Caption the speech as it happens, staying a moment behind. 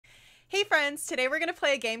friends, today we're gonna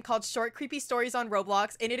play a game called Short Creepy Stories on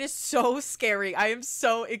Roblox, and it is so scary. I am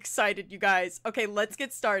so excited, you guys. Okay, let's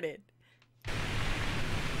get started.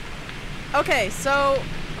 Okay, so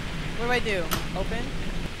what do I do? Open?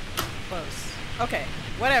 Close. Okay,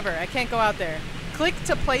 whatever. I can't go out there. Click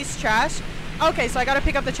to place trash. Okay, so I gotta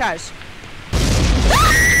pick up the trash.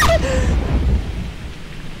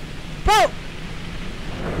 Bro!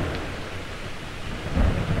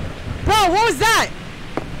 Bro, what was that?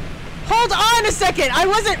 Hold on a second. I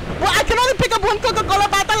wasn't. Well, I can only pick up one Coca-Cola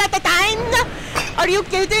bottle at a time. Are you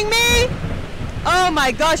kidding me? Oh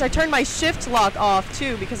my gosh, I turned my shift lock off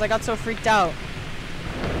too because I got so freaked out.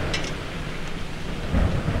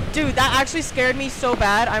 Dude, that actually scared me so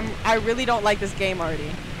bad. I really don't like this game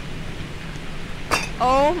already.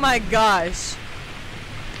 Oh my gosh.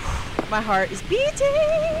 My heart is beating.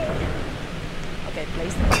 Okay,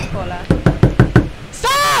 place the Coca-Cola.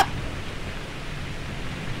 Stop!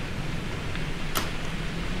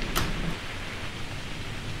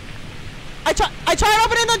 I tried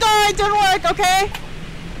opening the door, it didn't work, okay?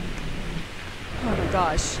 Oh my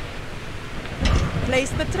gosh. Place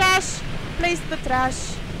the trash. Place the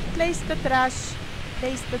trash. Place the trash.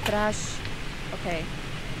 Place the trash. Okay.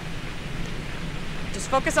 Just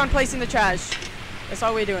focus on placing the trash. That's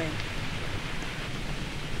all we're doing.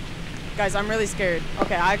 Guys, I'm really scared.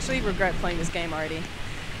 Okay, I actually regret playing this game already.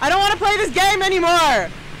 I don't want to play this game anymore!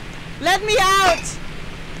 Let me out!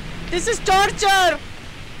 This is torture!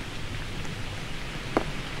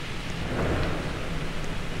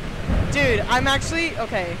 Dude, I'm actually...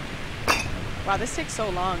 Okay. Wow, this takes so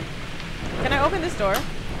long. Can I open this door?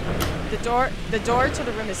 The door to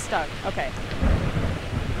the room is stuck. Okay.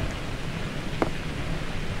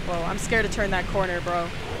 Whoa, I'm scared to turn that corner, bro.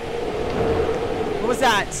 What was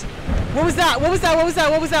that? What was that? What was that? What was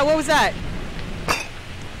that? What was that? What was that?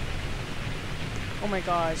 Oh my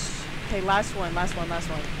gosh. Okay, last one, last one, last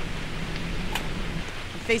one.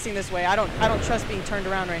 I'm facing this way. I don't trust being turned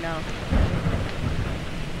around right now.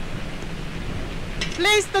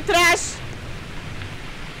 Place the trash.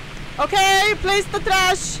 Okay, place the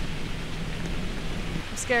trash.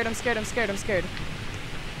 I'm scared, I'm scared, I'm scared, I'm scared.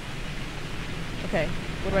 Okay,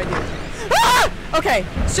 what do I do? Ah! Okay,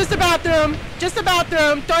 it's just a bathroom. Just a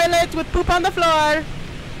bathroom. Toilet with poop on the floor.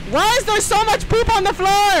 Why is there so much poop on the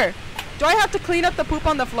floor? Do I have to clean up the poop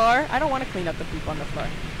on the floor? I don't want to clean up the poop on the floor.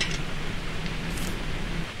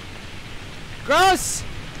 Gross!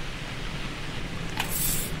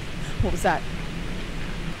 What was that?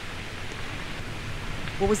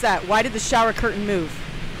 What was that? Why did the shower curtain move?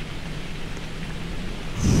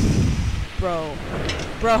 Bro.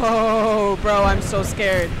 Bro, I'm so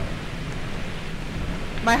scared.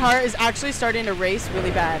 My heart is actually starting to race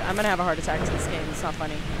really bad. I'm gonna have a heart attack to this game. It's not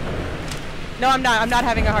funny. No, I'm not. I'm not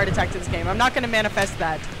having a heart attack to this game. I'm not gonna manifest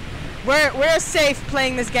that. We're safe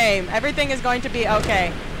playing this game. Everything is going to be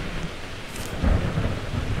okay.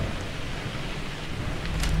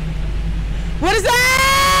 What is that?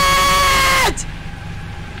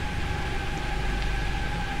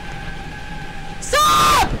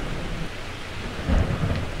 Stop!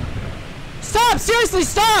 Stop! Seriously,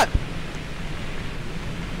 stop!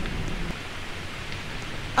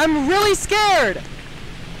 I'm really scared!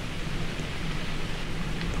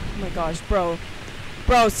 Oh my gosh, bro.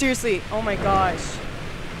 Bro, seriously. Oh my gosh.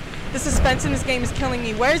 The suspense in this game is killing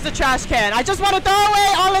me. Where's the trash can? I just want to throw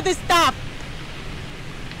away all of this stuff!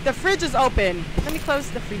 The fridge is open. Let me close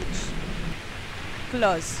the fridge.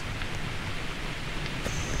 Close.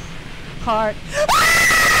 Heart.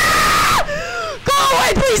 Ah! Go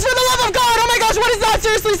away, please, for the love of God! Oh my gosh, what is that?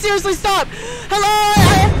 Seriously, seriously, stop! Hello?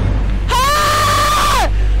 Ah!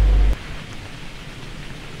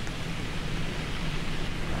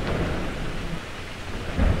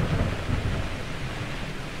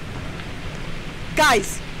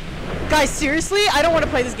 Guys, seriously? I don't want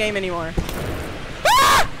to play this game anymore.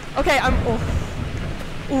 Ah! Okay, I'm...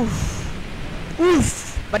 Oof.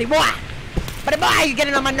 Buddy boy, you're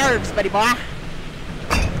getting on my nerves, buddy boy.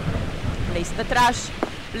 Place the trash.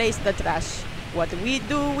 Place the trash. What do?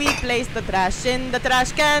 We place the trash in the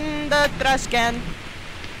trash can. The trash can.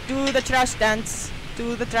 Do the trash dance.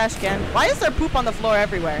 Do the trash can. Why is there poop on the floor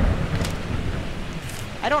everywhere?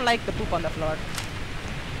 I don't like the poop on the floor.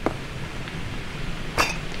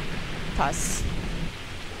 Toss.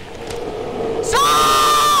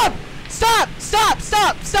 Stop! Stop! Stop!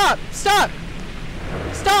 Stop! Stop! Stop!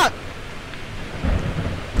 Stop!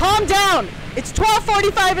 Calm down! It's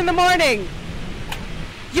 12:45 in the morning!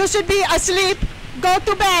 You should be asleep! Go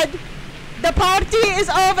to bed! The party is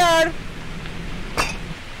over!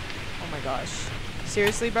 Oh my gosh.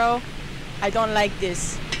 Seriously, bro? I don't like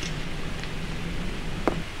this.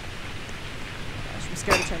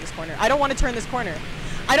 scared to turn this corner. I don't want to turn this corner.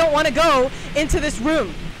 I don't want to go into this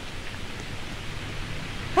room.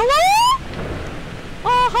 Hello?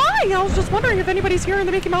 Hi. I was just wondering if anybody's here in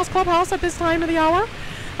the Mickey Mouse Clubhouse at this time of the hour.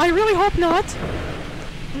 I really hope not.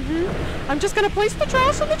 I'm just gonna place the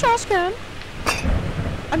trash in the trash can.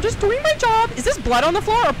 I'm just doing my job. Is this blood on the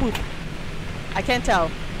floor or poop? I can't tell.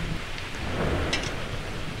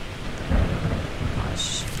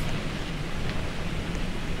 Gosh.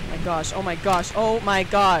 Oh my gosh. Oh my gosh. Oh my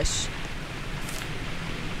gosh.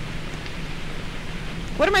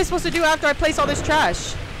 What am I supposed to do after I place all this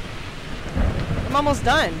trash? I'm almost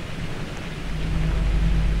done.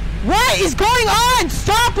 What is going on?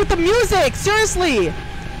 Stop with the music! Seriously!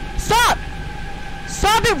 Stop!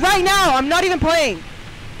 Stop it right now! I'm not even playing.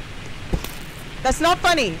 That's not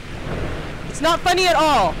funny. It's not funny at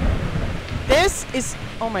all. This is...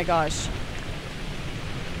 Oh my gosh.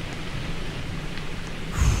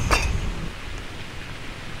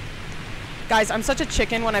 Guys, I'm such a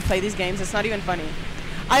chicken when I play these games. It's not even funny.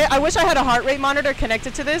 I wish I had a heart rate monitor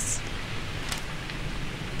connected to this.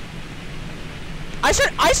 I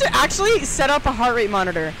should actually set up a heart rate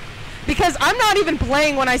monitor. Because I'm not even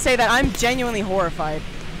playing when I say that. I'm genuinely horrified.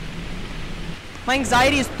 My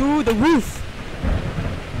anxiety is through the roof.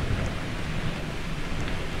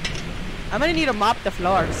 I'm gonna need to mop the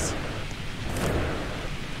floors.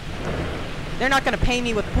 They're not gonna pay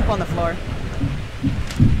me with poop on the floor.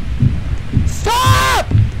 Stop!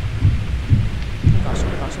 Oh my gosh, oh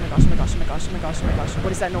my gosh, oh my gosh, oh my gosh, oh my gosh, oh my gosh, oh my gosh.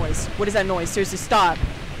 What is that noise? What is that noise? Seriously, stop.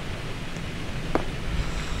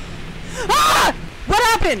 Ah! What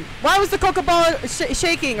happened? Why was the coca ball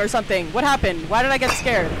shaking or something? What happened? Why did I get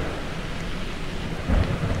scared?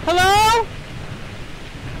 Hello?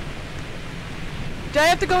 Do I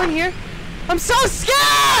have to go in here? I'm so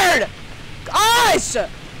scared! Gosh!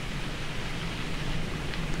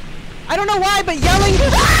 I don't know why, but yelling...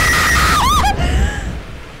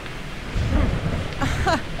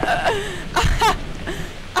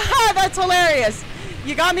 That's hilarious.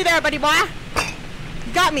 You got me there, buddy boy.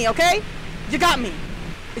 You got me, okay? You got me.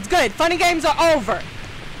 It's good. Funny games are over.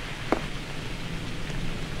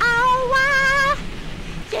 Oh,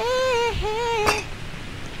 yeah.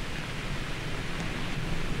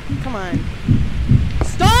 Come on.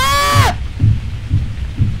 Stop!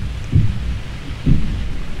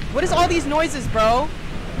 What is all these noises, bro?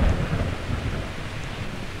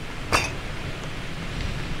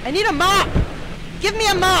 I need a mop. Give me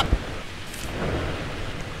a mop.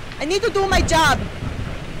 I need to do my job.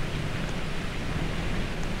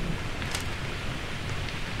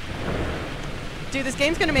 Dude, this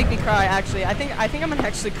game's gonna make me cry, actually. I think I'm gonna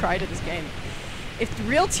actually cry to this game. If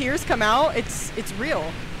real tears come out, it's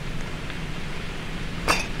real.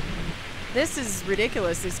 This is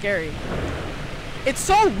ridiculously scary. It's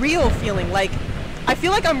so real feeling, like, I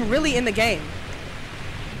feel like I'm really in the game.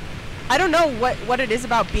 I don't know what it is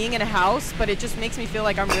about being in a house, but it just makes me feel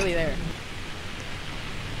like I'm really there.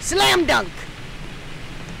 Slam dunk!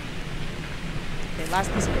 Okay,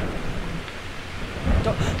 last piece of paper.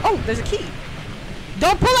 Oh, there's a key.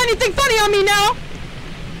 Don't pull anything funny on me now!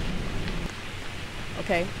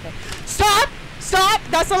 Okay, okay. Stop! Stop!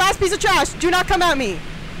 That's the last piece of trash. Do not come at me.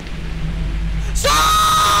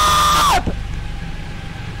 Stop!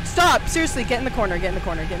 Stop! Seriously, get in the corner, get in the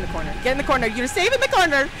corner, get in the corner. Get in the corner. You're safe in the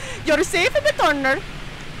corner. You're safe in the corner.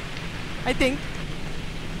 I think.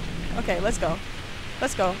 Okay, let's go.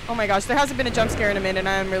 Let's go. Oh my gosh, there hasn't been a jump scare in a minute and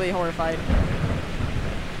I'm really horrified.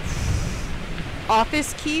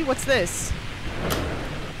 Office key? What's this?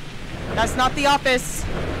 That's not the office.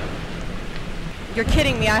 You're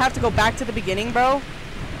kidding me. I have to go back to the beginning, bro.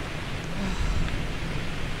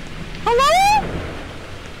 Hello?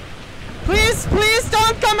 Please, please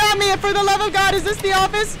don't come at me. For the love of God, is this the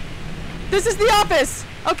office? This is the office.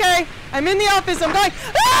 Okay, I'm in the office. I'm going.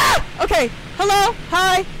 Ah! Okay, hello,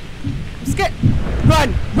 hi. I'm scared.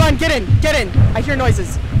 Run, run, get in, get in. I hear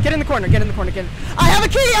noises. Get in the corner, get in the corner, get in. I have a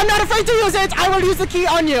key. I'm not afraid to use it. I will use the key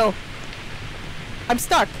on you. I'm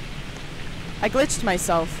stuck. I glitched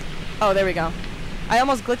myself. Oh, there we go. I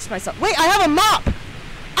almost glitched myself. Wait, I have a mop.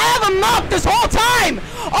 I have a mop this whole time.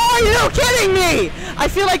 Oh, are you kidding me? I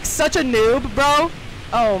feel like such a noob, bro.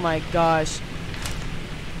 Oh my gosh.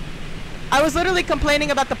 I was literally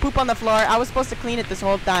complaining about the poop on the floor. I was supposed to clean it this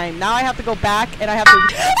whole time. Now I have to go back and I have to...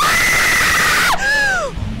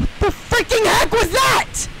 What the freaking heck was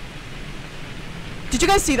that? Did you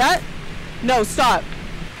guys see that? No, stop.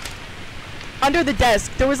 Under the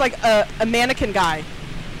desk, there was like a mannequin guy.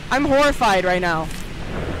 I'm horrified right now.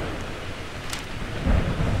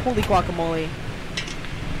 Holy guacamole.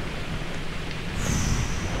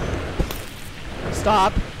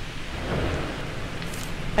 Stop.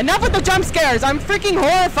 Enough with the jump scares. I'm freaking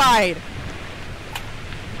horrified.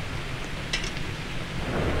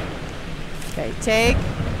 Okay, take,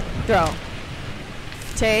 throw.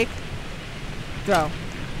 Take, throw.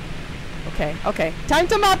 Okay, okay. Time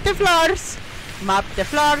to mop the floors. Mop the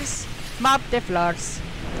floors. Mop the floors.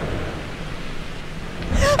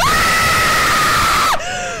 Ah!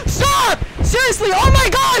 Stop! Seriously, oh my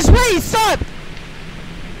gosh, wait, stop!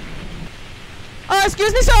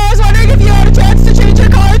 Excuse me, sir, I was wondering if you had a chance to change your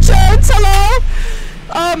car insurance. Hello?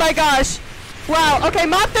 Oh my gosh. Wow, okay,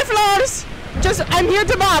 mop the floors. I'm here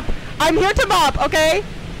to mop. I'm here to mop, okay?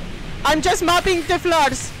 I'm just mopping the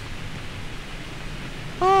floors.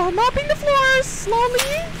 Oh, mopping the floors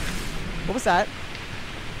slowly. What was that?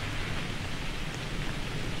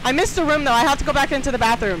 I missed a room though. I have to go back into the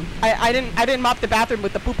bathroom. I didn't mop the bathroom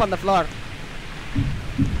with the poop on the floor.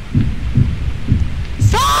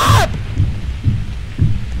 Stop!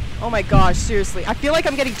 Oh my gosh, seriously. I feel like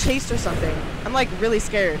I'm getting chased or something. I'm like really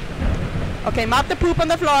scared. Okay, mop the poop on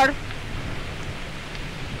the floor.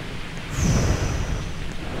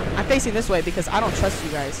 I'm facing this way because I don't trust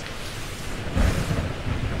you guys.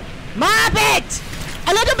 Mop it!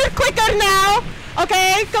 A little bit quicker now.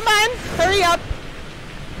 Okay, come on. Hurry up.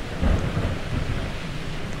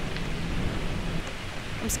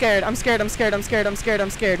 I'm scared. I'm scared. I'm scared. I'm scared. I'm scared.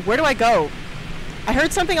 I'm scared. Where do I go? I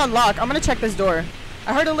heard something unlock. I'm gonna check this door.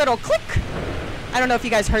 I heard a little click. I don't know if you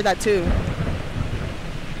guys heard that too.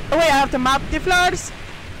 Oh wait, I have to mop the floors.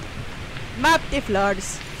 Mop the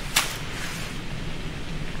floors.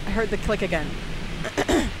 I heard the click again.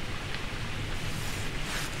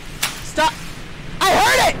 Stop. I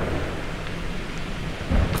heard it!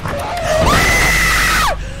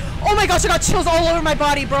 Ah! Oh my gosh, I got chills all over my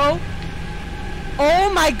body, bro. Oh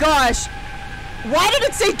my gosh. Why did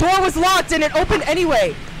it say door was locked and it opened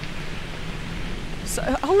anyway? So,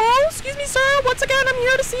 hello? Excuse me, sir. Once again, I'm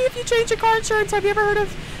here to see if you change your car insurance. Have you ever heard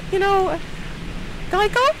of, you know,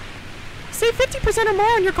 Geico? Save 50% or more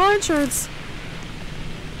on your car insurance.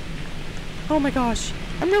 Oh my gosh.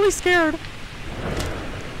 I'm really scared.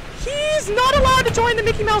 He's not allowed to join the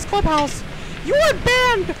Mickey Mouse Clubhouse. You are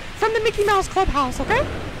banned from the Mickey Mouse Clubhouse, okay?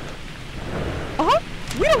 Uh-huh.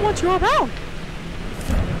 We don't want you around.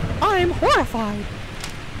 I'm horrified.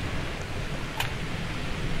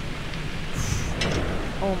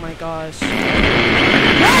 Oh my gosh.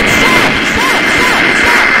 What? Stop! Stop! Stop!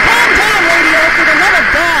 Stop! Calm down, radio, for the love of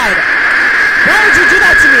God! Why would you do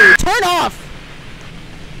that to me? Turn off!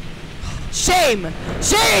 Shame!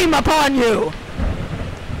 Shame upon you!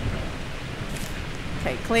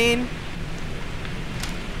 Okay, clean.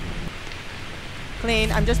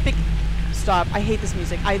 Clean. I'm just Stop. I hate this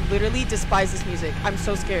music. I literally despise this music. I'm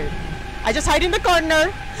so scared. I just hide in the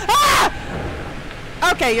corner. Ah!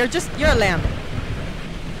 Okay, you're a lamb.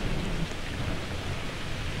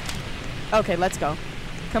 Okay, let's go.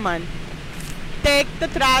 Come on. Take the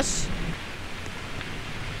trash.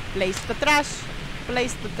 Place the trash.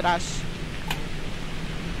 Place the trash.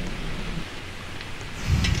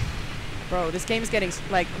 Bro, this game is getting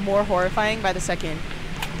like more horrifying by the second.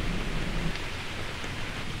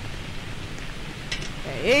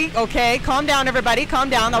 Okay, okay, calm down everybody, calm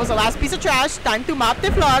down. That was the last piece of trash. Time to mop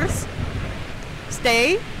the floors.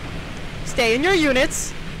 Stay in your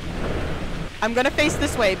units. I'm gonna face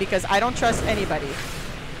this way because I don't trust anybody.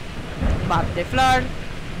 Mop the floor.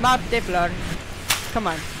 Mop the floor. Come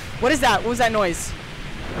on. What is that? What was that noise?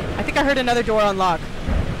 I think I heard another door unlock.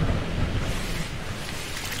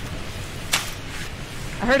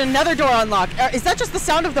 I heard another door unlock. Is that just the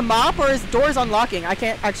sound of the mop or is doors unlocking? I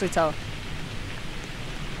can't actually tell.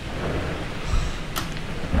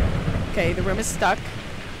 Okay, the room is stuck.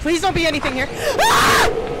 Please don't be anything here. Ah!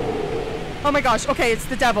 Oh my gosh. Okay, it's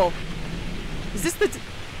the devil. Is this the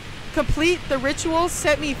complete the ritual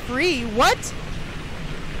set me free? What?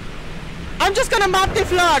 I'm just gonna mop the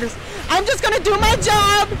floors. I'm just gonna do my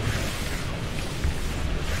job.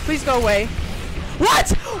 Please go away.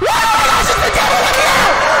 What? What? Oh my gosh, it's the devil! Let me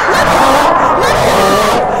out! Let me out! Let me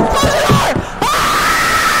out! Close the door! Ah!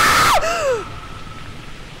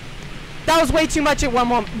 That was way too much at one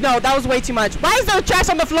moment. No, that was way too much. Why is there trash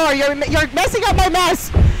on the floor? You're messing up my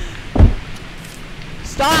mess.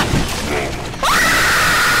 Stop. Ah!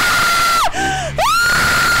 Ah!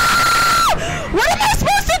 What am I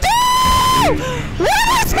supposed to do? What am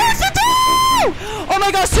I supposed to do? Oh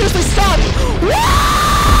my gosh, seriously, stop. What?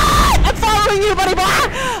 I'm following you, buddy.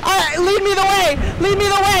 Lead me the way. Lead me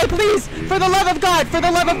the way, please. For the love of God. For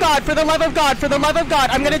the love of God. For the love of God. For the love of God.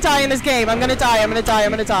 I'm gonna die in this game. I'm gonna die. I'm gonna die. I'm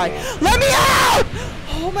gonna die. Let me out!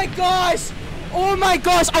 Oh my gosh. Oh my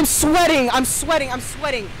gosh. I'm sweating. I'm sweating. I'm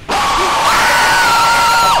sweating.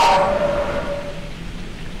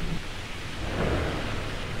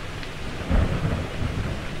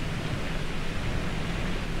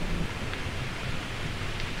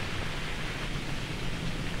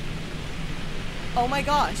 Oh my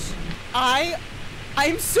gosh.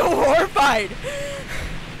 I'm so horrified.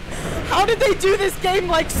 How did they do this game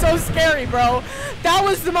like so scary, bro? That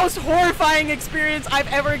was the most horrifying experience I've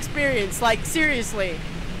ever experienced. Like, seriously.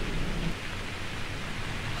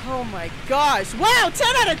 Oh my gosh. Wow,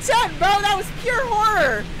 10 out of 10, bro. That was pure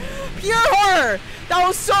horror. Pure horror. That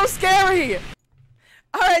was so scary.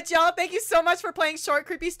 Alright, y'all, thank you so much for playing Short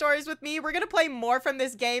Creepy Stories with me. We're gonna play more from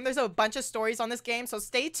this game. There's a bunch of stories on this game, so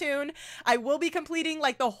stay tuned. I will be completing,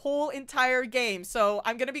 like, the whole entire game, so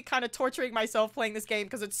I'm gonna be kind of torturing myself playing this game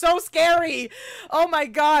because it's so scary. Oh my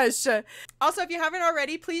gosh. Also, if you haven't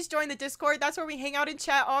already, please join the Discord. That's where we hang out and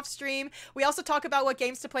chat off stream. We also talk about what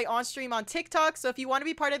games to play on stream on TikTok, so if you want to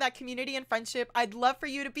be part of that community and friendship, I'd love for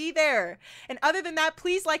you to be there. And other than that,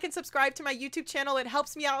 please like and subscribe to my YouTube channel. It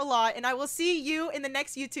helps me out a lot, and I will see you in the next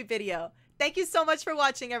YouTube video. Thank you so much for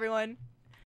watching, everyone.